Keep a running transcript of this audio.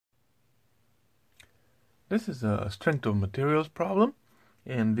This is a strength of materials problem,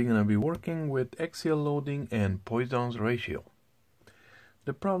 and we're going to be working with axial loading and Poisson's ratio.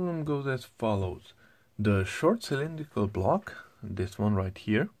 The problem goes as follows. The short cylindrical block, this one right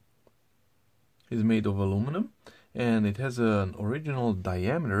here, is made of aluminum, and it has an original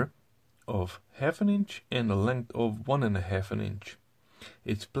diameter of 1/2 inch and a length of 1.5 inch.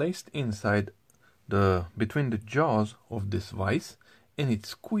 It's placed inside between the jaws of this vise, and it's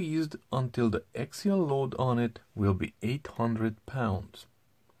squeezed until the axial load on it will be 800 pounds.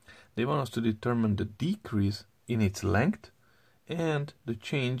 They want us to determine the decrease in its length and the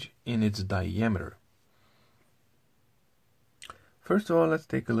change in its diameter. First of all, let's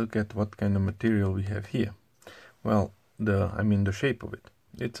take a look at what kind of material we have here. Well, the shape of it.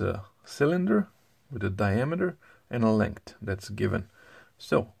 It's a cylinder with a diameter and a length that's given.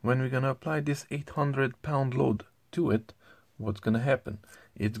 So when we're going to apply this 800 pound load to it, what's going to happen?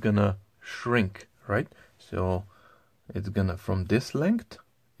 It's going to shrink, right? So it's going to, from this length,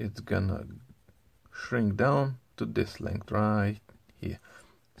 it's going to shrink down to this length right here.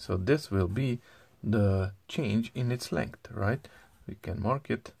 So this will be the change in its length, right? We can mark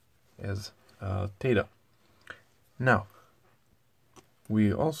it as theta. Now,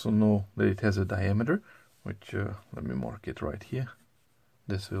 we also know that it has a diameter, which, let me mark it right here.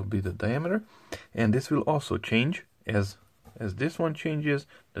 This will be the diameter, and this will also change as this one changes.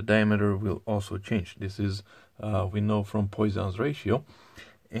 The diameter will also change. This is we know from Poisson's ratio.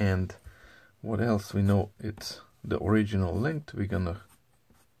 And what else we know? It's the original length. We're gonna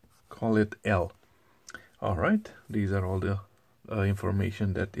call it L. All right, these are all the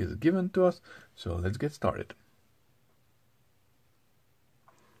information that is given to us. So let's get started.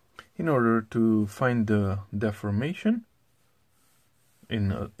 In order to find the deformation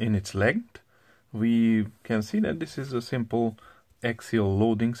in its length, we can see that this is a simple axial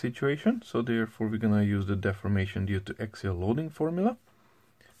loading situation. So therefore we're gonna use the deformation due to axial loading formula.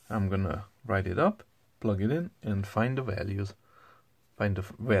 I'm gonna write it up, plug it in, and find the values. Find the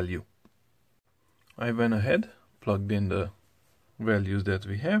value. I went ahead, plugged in the values that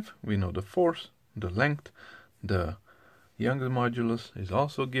we have. We know the force, the length, the Young's modulus is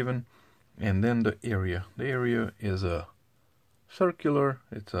also given, and then the area. The area is a circular,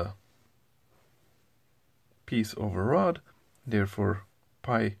 it's a piece over rod, therefore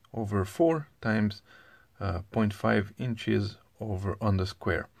pi over 4 times 0.5 inches over on the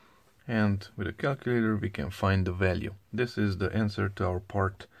square. And with a calculator we can find the value. This is the answer to our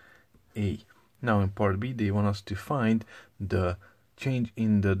part A. Now in part B they want us to find the change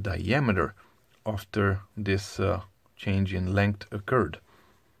in the diameter after this change in length occurred.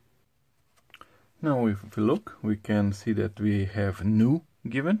 Now if we look, we can see that we have nu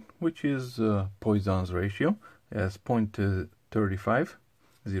given, which is Poisson's ratio as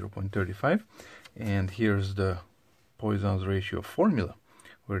 0.35, and here's the Poisson's ratio formula,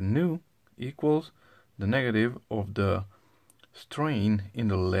 where nu equals the negative of the strain in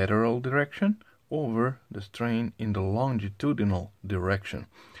the lateral direction over the strain in the longitudinal direction.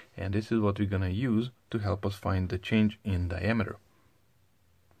 And this is what we're going to use to help us find the change in diameter.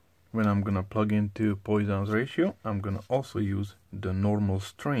 When I'm going to plug into Poisson's ratio, I'm going to also use the normal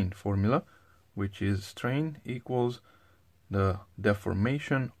strain formula, which is strain equals the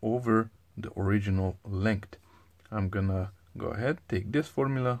deformation over the original length. I'm going to go ahead, take this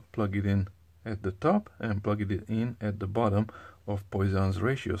formula, plug it in at the top, and plug it in at the bottom of Poisson's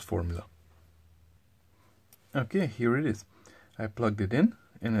ratios formula. Okay, here it is. I plugged it in,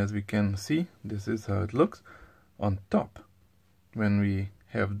 and as we can see, this is how it looks. On top, when we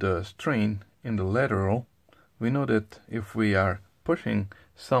have the strain in the lateral, we know that if we are pushing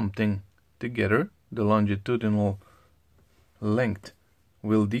something together, the longitudinal length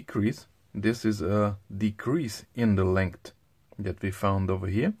will decrease. This is a decrease in the length that we found over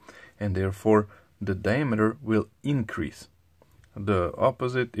here, and therefore the diameter will increase. The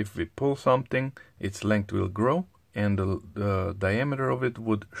opposite, if we pull something, its length will grow and the diameter of it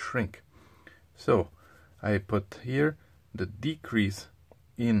would shrink. So I put here the decrease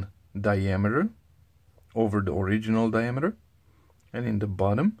in diameter over the original diameter, and in the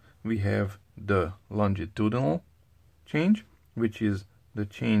bottom we have the longitudinal change, which is the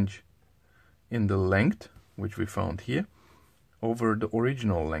change in the length, which we found here, over the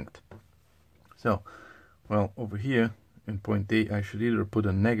original length. So, well, over here in point A I should either put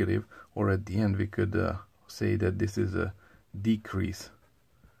a negative, or at the end we could say that this is a decrease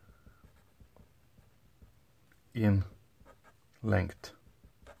in length,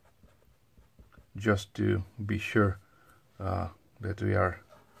 just to be sure that we are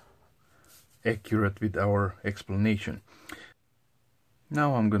accurate with our explanation.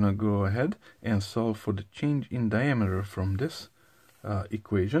 Now I'm gonna go ahead and solve for the change in diameter from this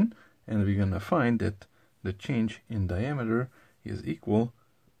equation, and we're gonna find that the change in diameter is equal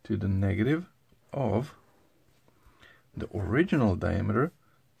to the negative of the original diameter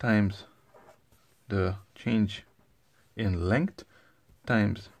times the change in length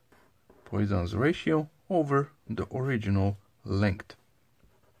times Poisson's ratio over the original length.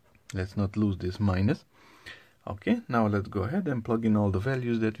 Let's not lose this minus. Okay, now let's go ahead and plug in all the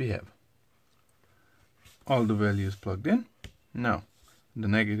values that we have. All the values plugged in. Now, the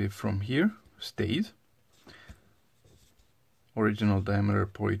negative from here stays. Original diameter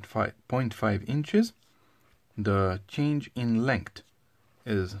 0.5 inches. The change in length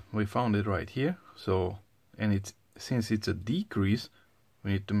is, we found it right here. So, and it's, since it's a decrease,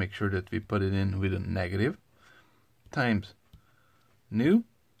 we need to make sure that we put it in with a negative, times new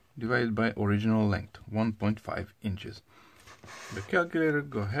divided by original length, 1.5 inches. The calculator,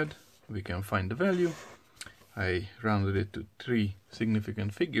 go ahead, we can find the value. I rounded it to 3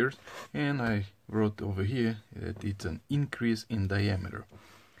 significant figures, and I wrote over here that it's an increase in diameter.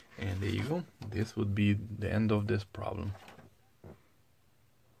 And there you go, this would be the end of this problem.